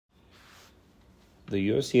The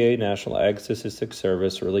USDA National Ag Statistics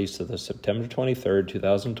Service released the September 23,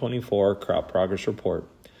 2024 Crop Progress Report.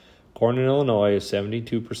 Corn in Illinois is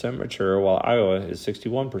 72% mature, while Iowa is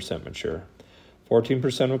 61% mature.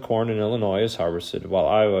 14% of corn in Illinois is harvested, while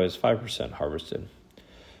Iowa is 5% harvested.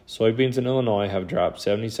 Soybeans in Illinois have dropped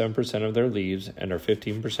 77% of their leaves and are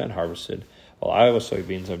 15% harvested, while Iowa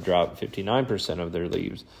soybeans have dropped 59% of their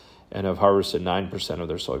leaves and have harvested 9% of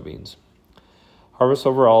their soybeans. Harvest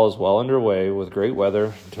overall is well underway with great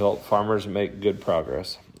weather to help farmers make good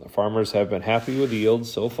progress. Farmers have been happy with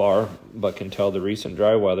yields so far, but can tell the recent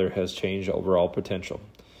dry weather has changed overall potential.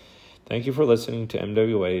 Thank you for listening to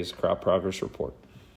MWA's Crop Progress Report.